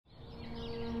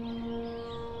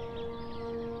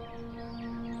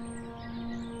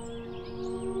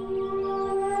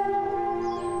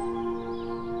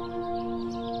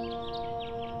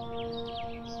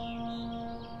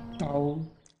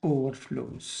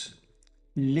Overflows.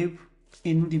 Live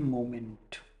in the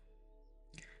moment.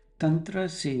 Tantra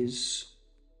says,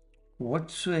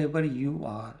 whatsoever you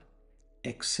are,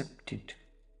 accept it.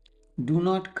 Do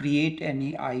not create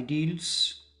any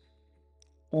ideals.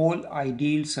 All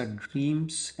ideals are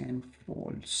dreams and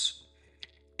false.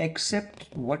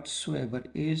 Accept whatsoever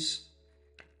is.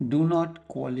 Do not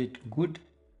call it good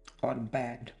or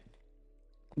bad.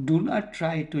 Do not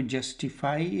try to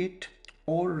justify it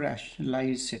or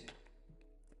rationalize it.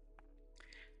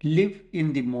 Live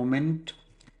in the moment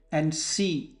and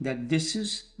see that this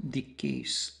is the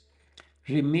case.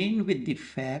 Remain with the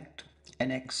fact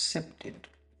and accept it.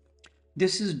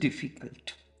 This is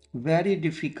difficult, very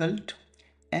difficult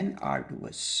and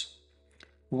arduous.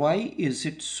 Why is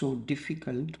it so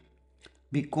difficult?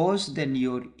 Because then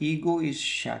your ego is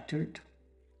shattered.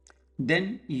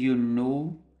 Then you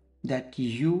know that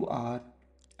you are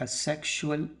a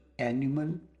sexual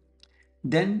animal.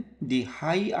 Then the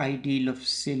high ideal of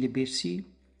celibacy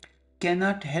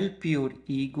cannot help your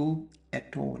ego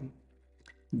at all.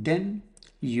 Then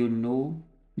you know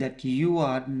that you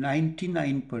are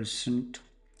 99%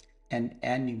 an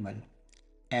animal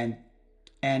and,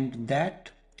 and that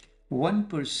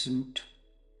 1%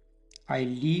 I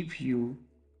leave you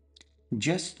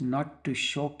just not to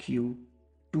shock you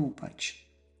too much.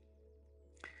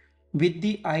 With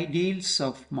the ideals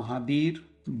of Mahavir,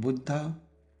 Buddha,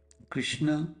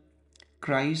 Krishna,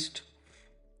 Christ,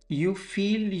 you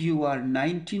feel you are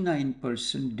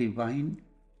 99% divine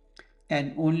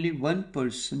and only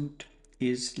 1%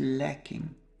 is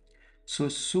lacking. So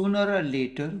sooner or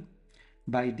later,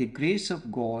 by the grace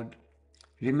of God,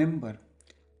 remember,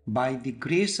 by the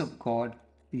grace of God,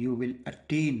 you will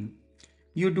attain.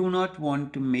 You do not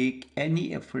want to make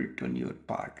any effort on your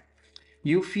part.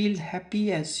 You feel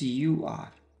happy as you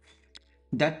are.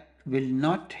 That will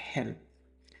not help.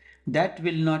 That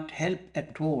will not help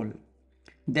at all.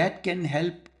 That can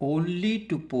help only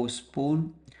to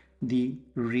postpone the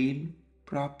real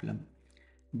problem,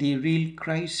 the real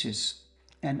crisis.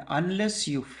 And unless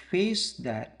you face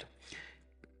that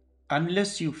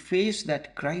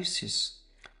crisis,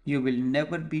 you will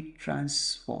never be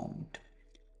transformed.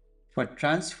 For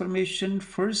transformation,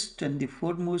 first and the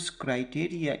foremost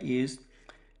criteria is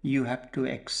you have to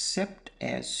accept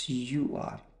as you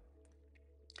are.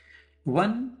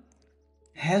 One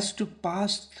has to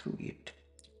pass through it.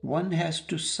 One has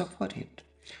to suffer it.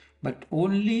 But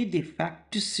only the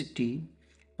facticity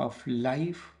of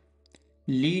life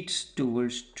leads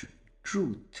towards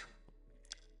truth.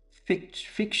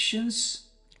 Fictions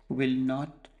will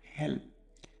not help.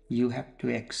 You have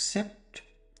to accept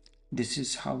this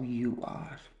is how you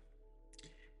are.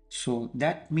 So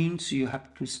that means you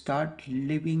have to start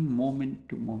living moment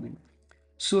to moment.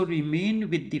 So remain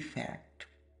with the fact,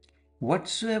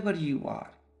 whatsoever you are,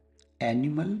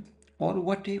 animal or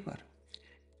whatever,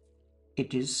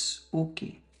 it is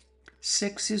okay.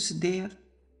 Sex is there,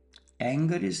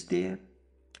 anger is there,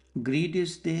 greed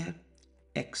is there,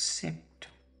 accept.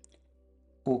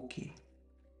 Okay.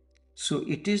 So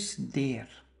it is there.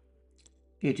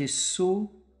 It is so,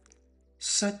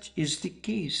 such is the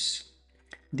case.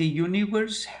 The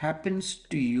universe happens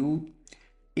to you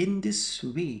in this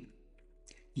way.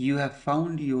 You have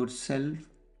found yourself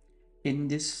in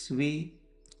this way,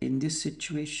 in this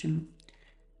situation.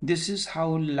 This is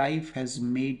how life has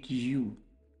made you.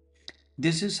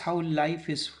 This is how life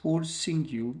is forcing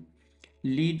you,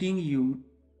 leading you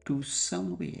to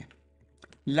somewhere.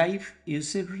 Life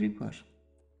is a river.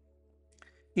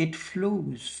 It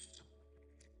flows.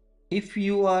 If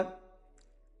you are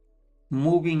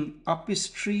moving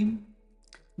upstream,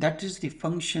 that is the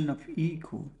function of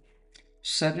ego.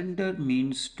 Surrender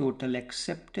means total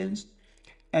acceptance,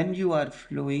 and you are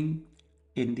flowing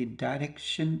in the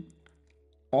direction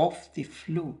of the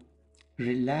flow.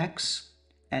 Relax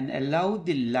and allow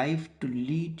the life to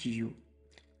lead you.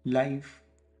 Life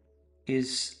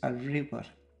is a river.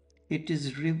 It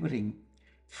is rivering.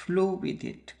 Flow with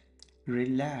it.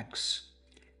 Relax.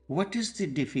 What is the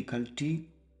difficulty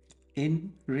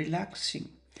in relaxing?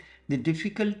 The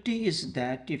difficulty is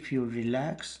that if you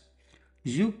relax,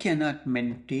 you cannot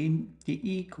maintain the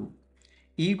ego.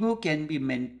 Ego can be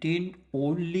maintained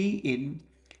only in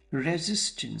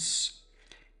resistance.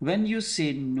 When you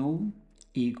say no,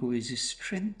 ego is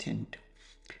strengthened.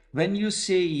 When you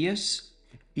say yes,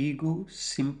 ego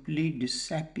simply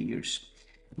disappears.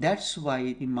 That's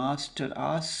why the master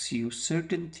asks you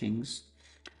certain things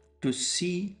to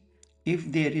see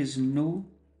if there is no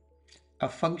a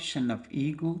function of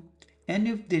ego, and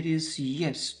if there is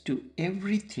yes to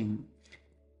everything,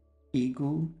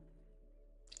 ego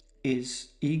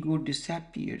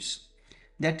disappears.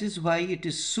 That is why it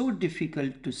is so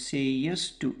difficult to say yes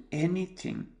to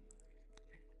anything.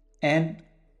 And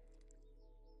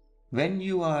when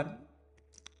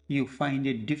you find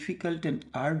it difficult and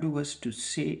arduous to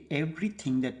say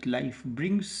everything that life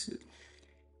brings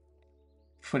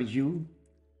for you,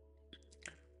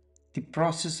 the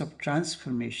process of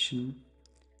transformation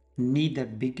neither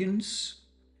begins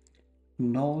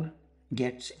nor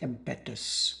gets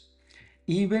impetus.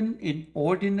 Even in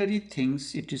ordinary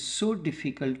things, it is so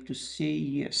difficult to say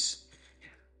yes.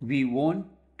 We want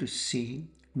to say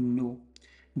no.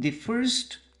 The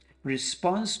first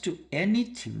response to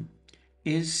anything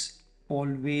is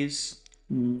always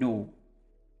no.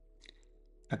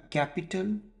 A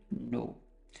capital no.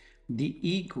 The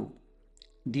ego,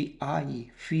 the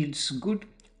I, feels good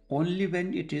only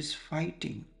when it is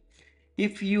fighting.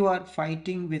 If you are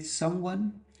fighting with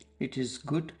someone, it is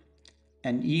good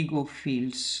and ego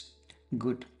feels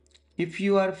good. If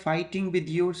you are fighting with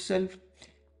yourself,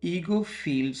 ego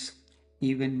feels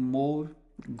even more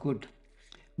good,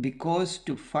 because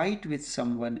to fight with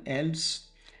someone else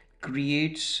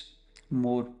creates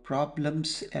more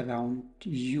problems around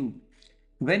you.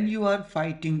 When you are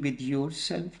fighting with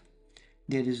yourself,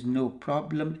 there is no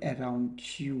problem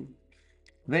around you.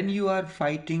 When you are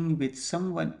fighting with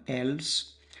someone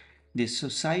else, the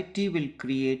society will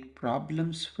create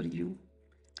problems for you.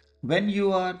 When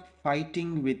you are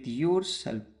fighting with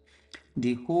yourself,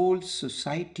 the whole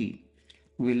society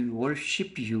will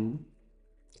worship you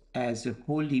as a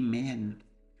holy man.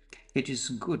 It is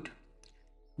good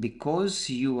because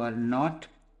you are not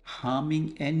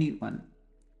harming anyone.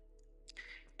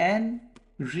 And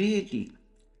really,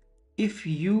 if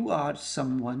you are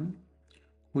someone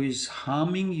who is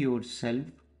harming yourself,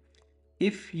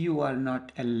 if you are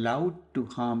not allowed to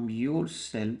harm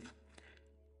yourself,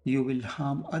 you will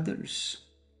harm others.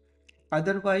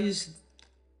 Otherwise,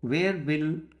 where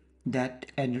will that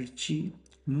energy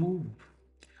move?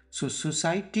 So,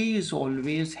 society is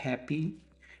always happy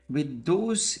with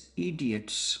those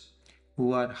idiots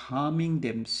who are harming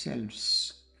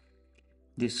themselves.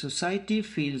 The society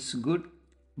feels good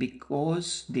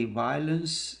because the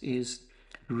violence is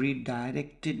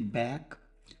redirected back.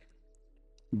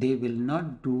 They will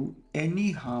not do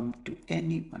any harm to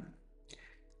anyone.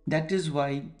 That is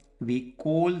why we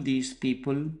call these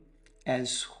people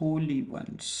as holy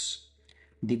ones,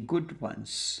 the good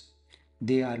ones.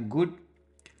 They are good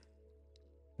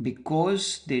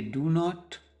because they do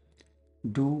not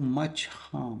do much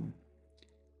harm.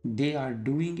 They are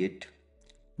doing it,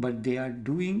 but they are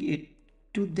doing it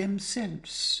to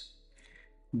themselves.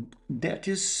 That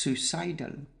is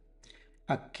suicidal.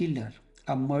 A killer,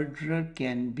 a murderer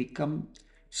can become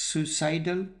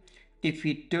suicidal if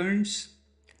he turns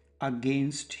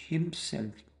against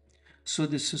himself. So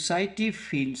the society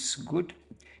feels good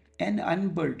and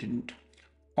unburdened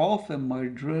of a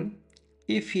murderer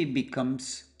if he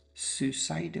becomes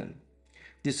suicidal.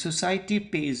 The society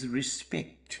pays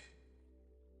respect,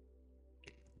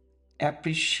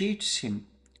 appreciates him,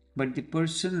 but the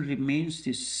person remains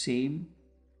the same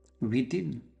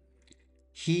within.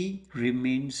 He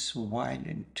remains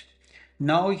violent.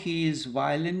 Now he is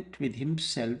violent with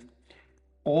himself,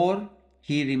 or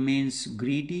he remains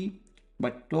greedy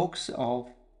but talks of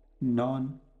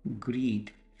non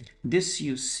greed. This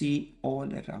you see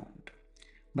all around.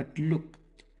 But look,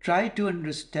 try to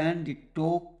understand the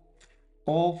talk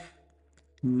of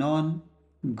non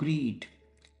greed.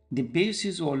 The base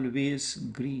is always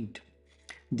greed.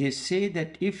 They say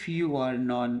that if you are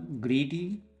non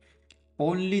greedy,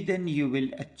 only then you will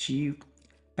achieve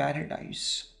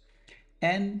paradise.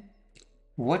 And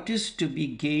what is to be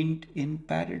gained in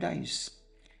paradise?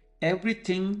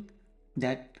 Everything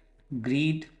that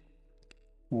greed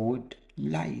would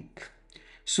like.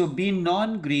 So be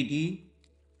non greedy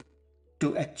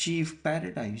to achieve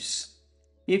paradise.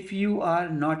 If you are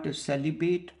not a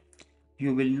celibate,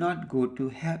 you will not go to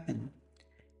heaven.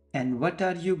 And what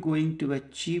are you going to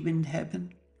achieve in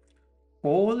heaven?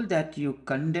 All that you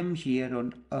condemn here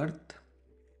on earth.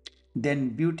 Then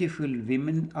beautiful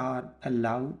women are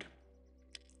allowed,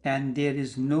 and there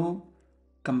is no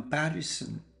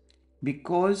comparison,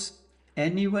 because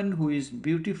anyone who is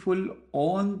beautiful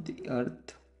on the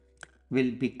earth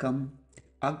will become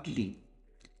ugly.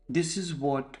 This is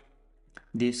what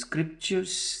the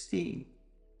scriptures say.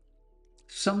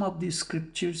 Some of the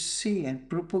scriptures say and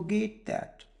propagate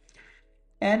that.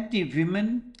 And the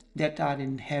women that are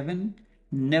in heaven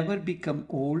never become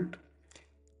old,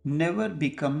 never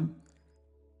become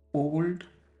old.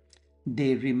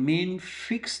 They remain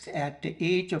fixed at the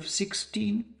age of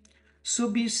 16. So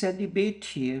be celibate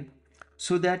here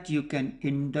so that you can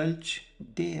indulge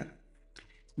there.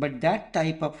 But that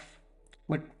type of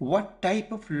what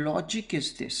type of logic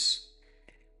is this?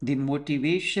 The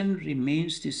motivation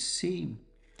remains the same.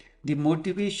 The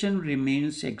motivation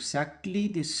remains exactly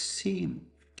the same.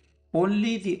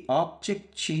 Only the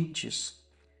object changes.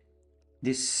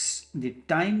 The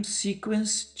time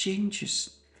sequence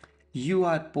changes. You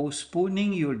are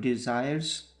postponing your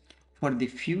desires for the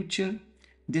future.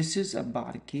 This is a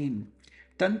bargain.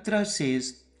 Tantra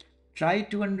says, try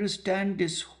to understand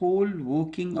this whole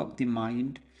working of the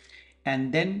mind,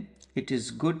 and then it is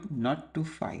good not to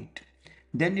fight.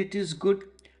 Then it is good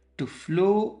to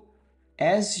flow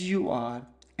as you are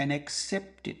and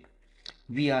accept it.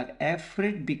 We are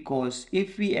afraid because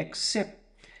if we accept,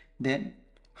 then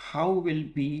how will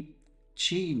we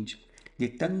change? The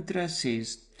Tantra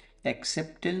says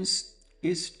acceptance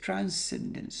is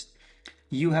transcendence.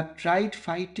 You have tried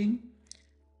fighting,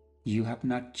 you have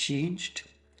not changed.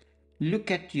 Look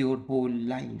at your whole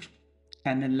life,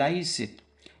 analyze it,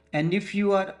 and if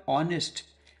you are honest,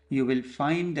 you will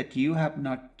find that you have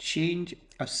not changed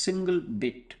a single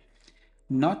bit,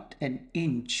 not an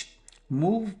inch.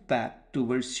 Move back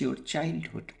towards your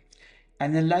childhood.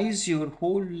 Analyze your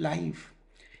whole life,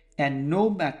 and no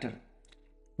matter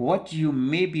what you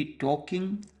may be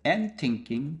talking and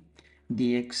thinking,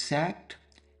 the exact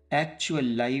actual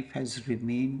life has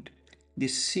remained the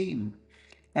same.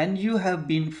 And you have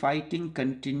been fighting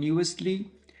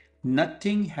continuously,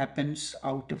 nothing happens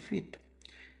out of it.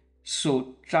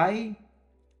 So try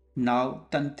now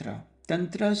Tantra.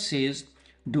 Tantra says,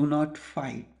 do not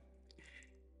fight.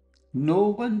 No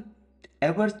one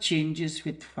ever changes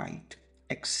with fight.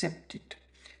 Accept it.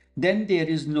 Then there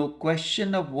is no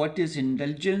question of what is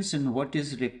indulgence and what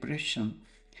is repression,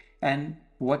 and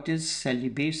what is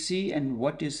celibacy and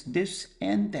what is this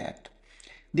and that.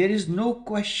 There is no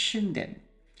question then.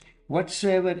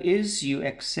 Whatsoever is, you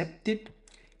accept it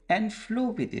and flow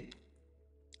with it.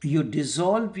 You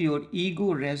dissolve your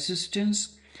ego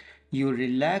resistance, you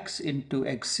relax into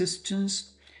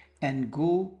existence and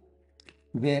go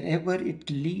wherever it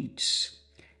leads.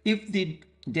 If the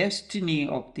destiny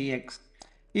of the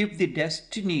if the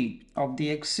destiny of the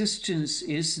existence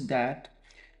is that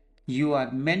you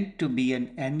are meant to be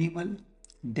an animal,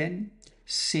 then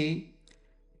says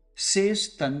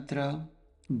Tantra,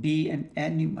 be an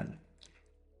animal.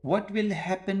 What will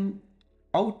happen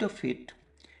out of it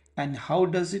and how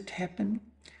does it happen?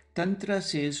 Tantra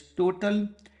says total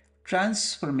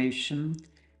transformation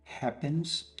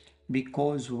happens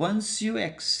because once you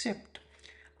accept,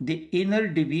 the inner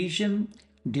division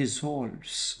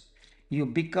dissolves. You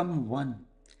become one.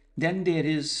 Then there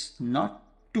is not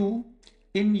two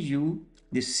in you,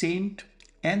 the saint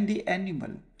and the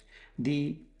animal.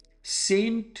 The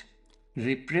saint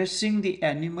repressing the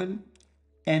animal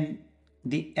and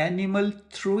the animal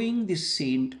throwing the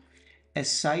saint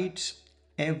aside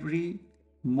every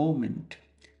moment.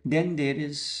 Then there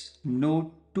is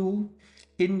no two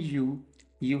in you,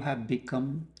 you have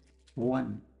become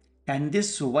one. And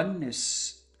this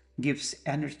oneness gives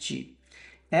energy.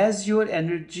 As your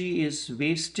energy is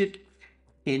wasted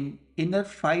in inner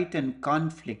fight and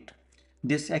conflict,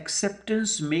 this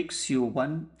acceptance makes you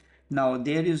one. Now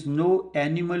there is no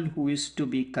animal who is to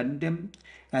be condemned,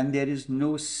 and there is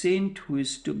no saint who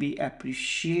is to be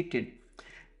appreciated.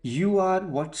 You are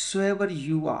whatsoever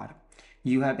you are.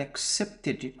 You have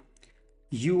accepted it.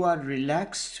 You are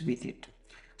relaxed with it.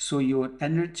 So your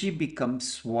energy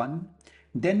becomes one.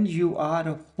 Then you are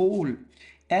a whole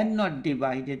and not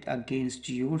divided against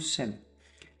yourself.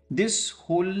 This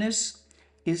wholeness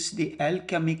is the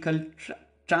alchemical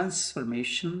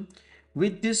transformation.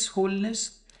 With this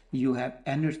wholeness, you have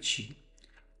energy.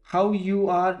 How you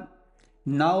are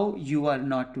now, you are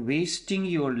not wasting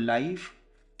your life.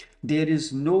 There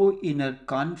is no inner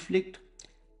conflict.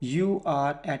 You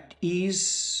are at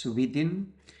ease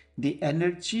within. The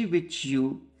energy which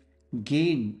you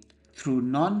gain through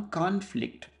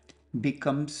non-conflict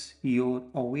becomes your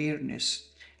awareness.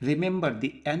 Remember,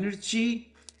 the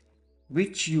energy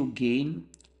which you gain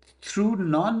through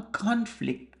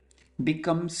non-conflict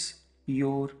becomes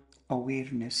your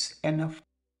awareness. Enough.